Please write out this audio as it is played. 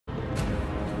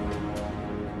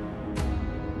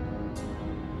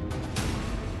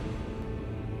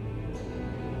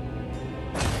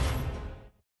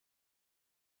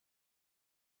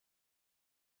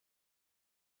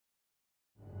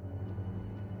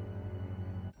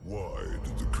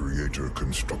did the Creator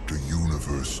construct a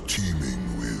universe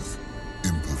teeming with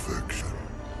imperfection,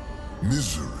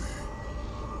 misery,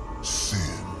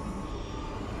 sin.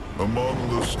 Among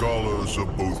the scholars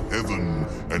of both heaven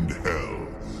and hell,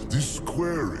 this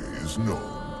query is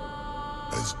known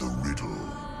as the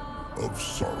riddle of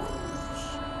sorrows.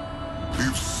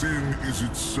 If sin is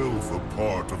itself a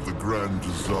part of the grand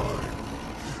design,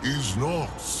 is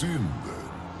not sin then,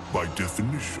 by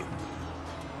definition,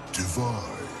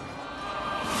 divine?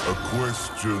 A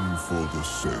question for the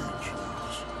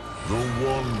sages. The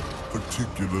one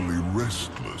particularly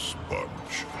restless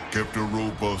bunch kept a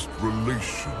robust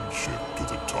relationship to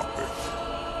the topic.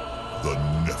 The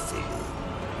Nephilim.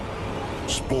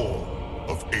 Spawn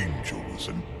of angels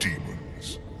and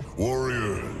demons.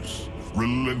 Warriors,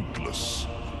 relentless,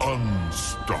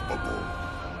 unstoppable,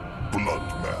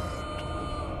 blood-mad.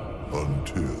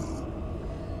 Until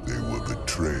they were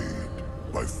betrayed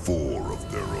by 4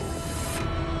 of their own.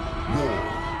 War,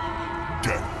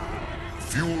 death,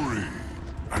 fury,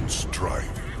 and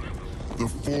strife. The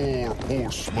 4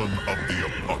 horsemen of the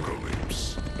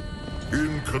apocalypse.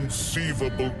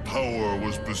 Inconceivable power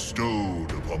was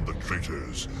bestowed upon the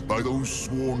traitors by those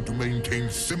sworn to maintain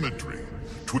symmetry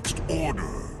twixt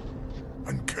order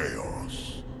and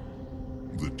chaos.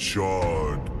 The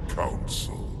Charred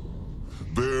Council.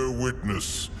 Bear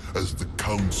witness as the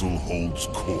Council holds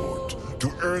court to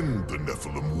end the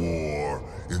Nephilim War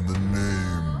in the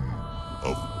name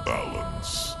of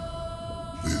balance.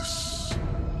 This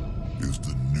is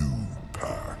the new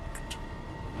pact.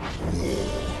 War,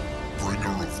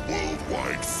 bringer of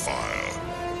worldwide fire.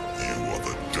 You are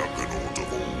the juggernaut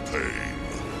of all pain.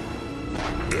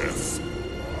 Death,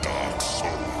 dark soul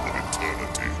of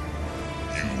eternity.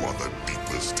 You are the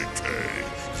deepest decay.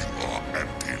 You are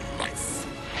anti-life.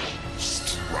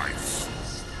 Strife,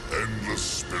 endless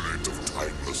spirit of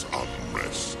timeless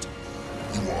unrest.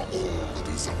 You are all that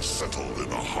is unsettled in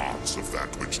the hearts of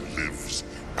that which lives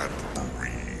and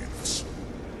breathes.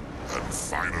 And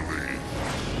finally,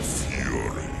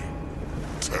 fury.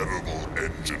 Terrible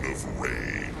engine of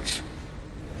rage.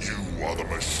 You are the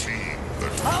machine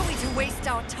that... Are we to waste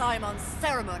our time on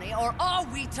ceremony, or are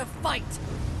we to fight?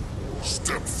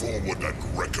 Step forward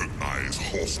and recognize,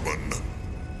 horseman.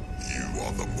 You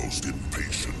are the most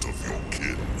impatient of your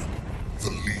kin.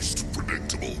 The least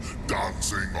predictable,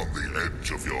 dancing on the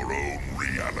edge of your own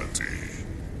reality.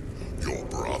 Your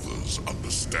brothers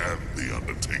understand the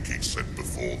undertaking set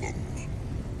before them.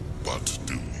 But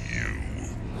do you?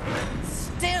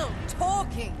 Still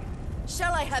talking!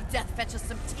 Shall I have Death fetch us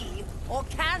some tea, or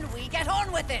can we get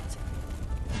on with it?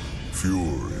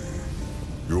 Fury,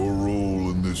 your role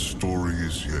in this story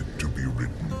is yet to be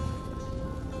written.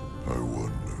 I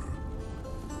wonder,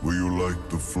 will you light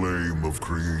the flame of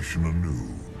creation anew?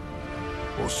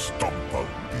 Or stomp out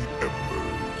the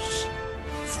embers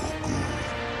for good?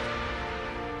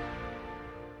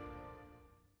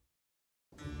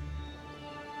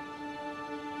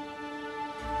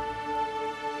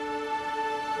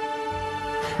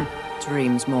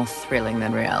 Dreams more thrilling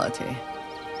than reality.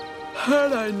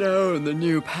 Had I known the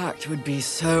new pact would be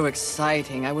so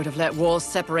exciting, I would have let war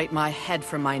separate my head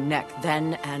from my neck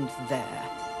then and there.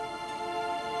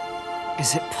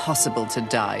 Is it possible to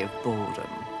die of boredom?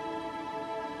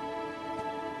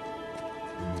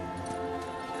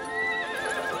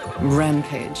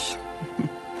 Rampage.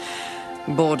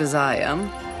 Bored as I am,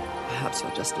 perhaps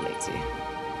you're just lazy.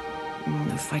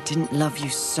 If I didn't love you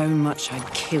so much,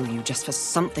 I'd kill you just for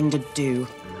something to do.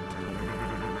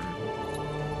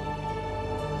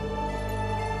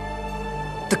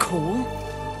 The call?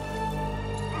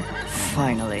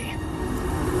 Finally.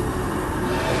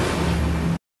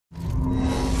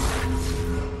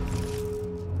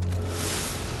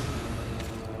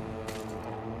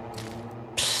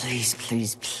 Please,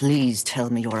 please, please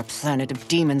tell me you're a planet of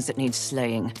demons that needs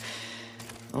slaying.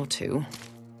 Or 2.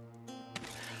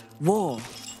 War.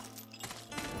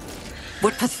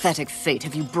 What pathetic fate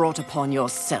have you brought upon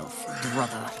yourself,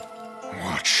 brother?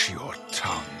 Watch your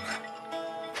tongue.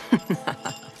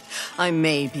 I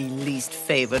may be least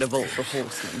favored of all the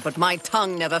horsemen, but my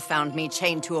tongue never found me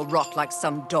chained to a rock like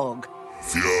some dog.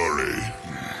 Fury,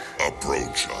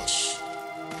 approach us.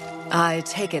 I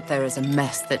take it there is a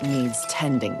mess that needs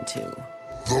tending to.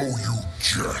 Though you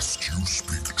jest, you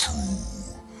speak true.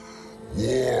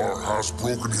 War has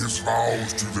broken his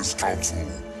vows to this council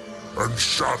and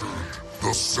shattered the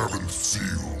 7th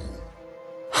seal.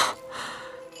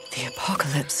 The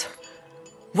apocalypse.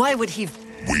 Why would he...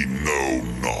 We know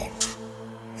not.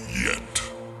 Yet.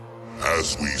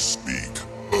 As we speak,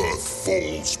 Earth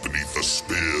falls beneath the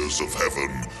spears of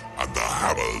heaven and the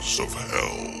hammers of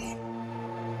hell.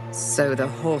 So the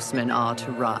horsemen are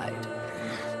to ride.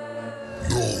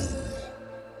 No.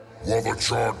 While the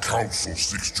Charred Council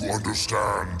seeks to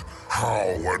understand how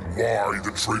and why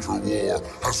the Traitor War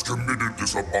has committed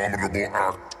this abominable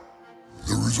act,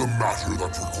 there is a matter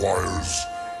that requires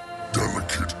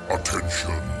delicate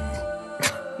attention.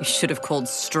 You should have called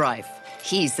Strife.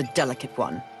 He's the delicate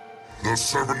one. The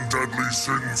 7 deadly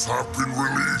sins have been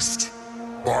released,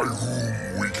 by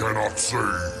whom we cannot say,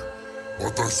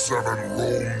 but the 7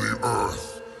 roam the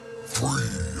earth,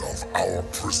 free of our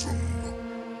prison.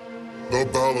 The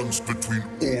balance between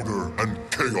order and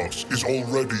chaos is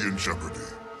already in jeopardy.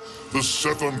 The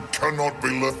 7 cannot be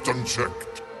left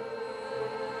unchecked.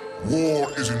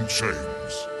 War is in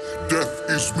chains. Death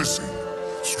is missing.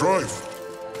 Strife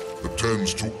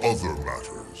attends to other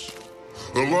matters.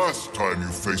 The last time you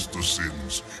faced the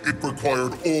sins, it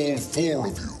required all 4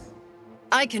 of you.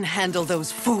 I can handle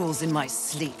those fools in my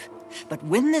sleep. But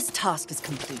when this task is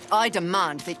complete, I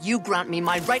demand that you grant me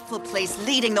my rightful place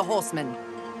leading the horsemen.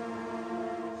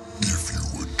 If you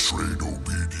would trade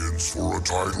obedience for a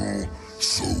title,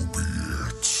 so be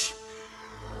it.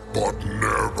 But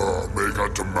never make a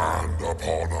demand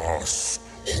upon us,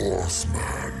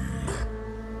 horsemen.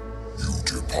 You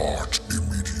depart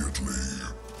immediately.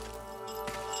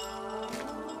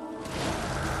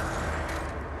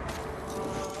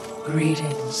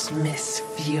 Greetings, Miss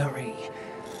Fury.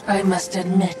 I must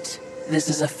admit, this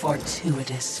is a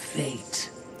fortuitous fate.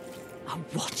 A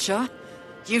watcher?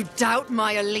 You doubt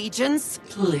my allegiance?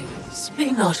 Please,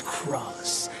 be not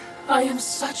cross. I am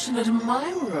such an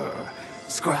admirer.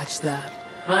 Scratch that.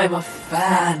 I'm a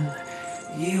fan.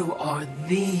 You are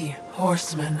the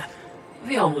horseman.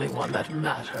 The only one that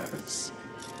matters.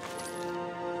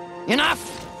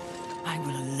 Enough! I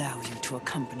will allow you to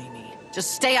accompany me.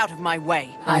 Just stay out of my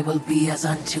way. I will be as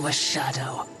unto a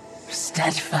shadow.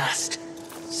 Steadfast.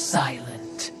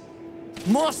 Silent.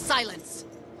 More silence!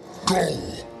 Go!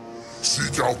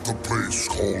 Seek out the place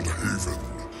called Haven.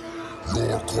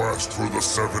 Your quest for the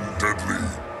 7 deadly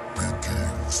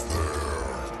begins there.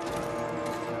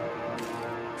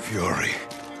 Fury,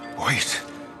 wait.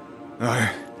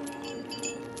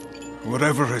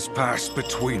 Whatever has passed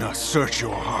between us, search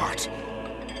your heart.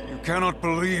 You cannot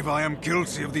believe I am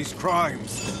guilty of these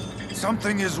crimes.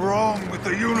 Something is wrong with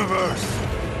the universe.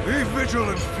 Be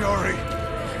vigilant, Fury.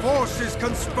 Forces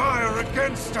conspire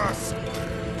against us.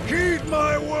 Heed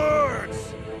my words!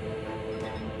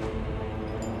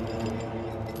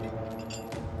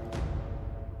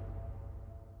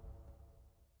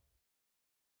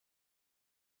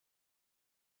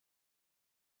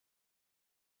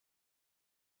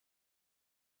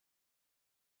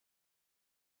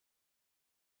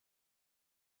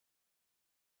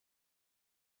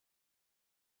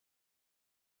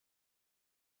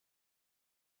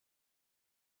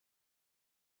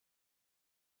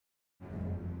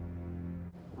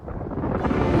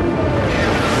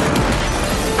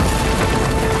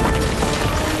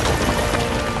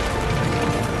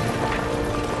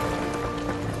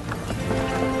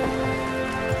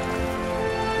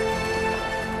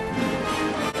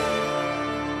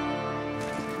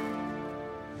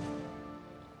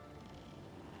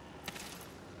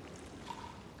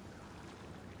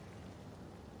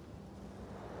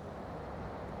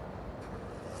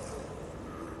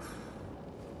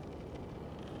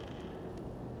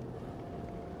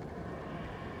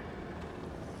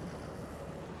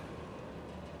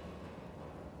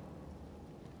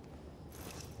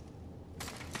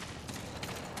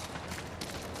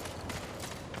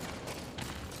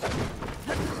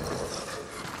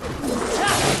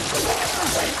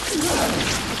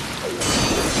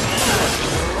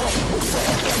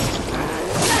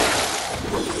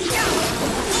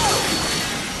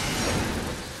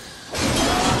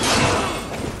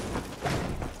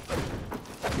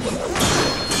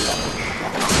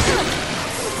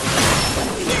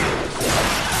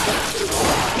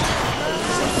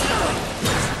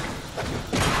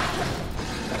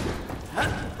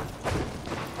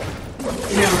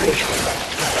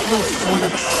 One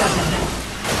of 7.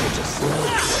 Just look.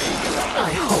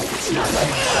 I hope it's not there.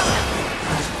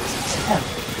 That was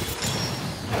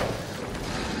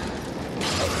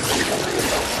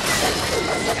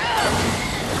 10.